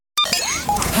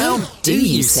How do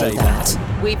you say that?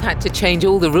 We've had to change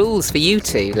all the rules for you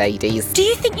two, ladies. Do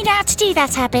you think you know how to do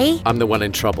that, Abby? I'm the one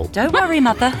in trouble. Don't worry,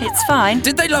 Mother. It's fine.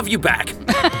 Did they love you back?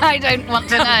 I don't want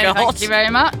to know, God. thank you very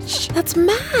much. That's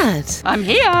mad. I'm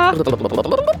here.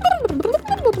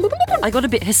 I got a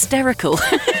bit hysterical.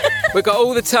 We've got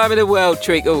all the time in the world,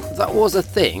 Treacle. That was a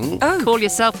thing. Call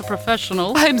yourself a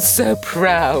professional. I'm so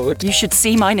proud. You should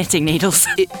see my knitting needles.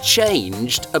 It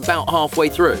changed about halfway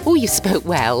through. Oh, you spoke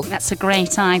well. That's a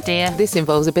great idea. This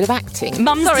involves a bit of acting.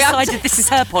 Mum's decided this is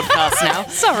her podcast now.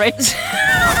 Sorry.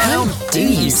 How do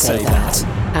you say that?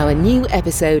 Our new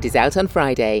episode is out on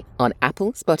Friday on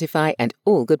Apple, Spotify, and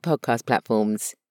all good podcast platforms.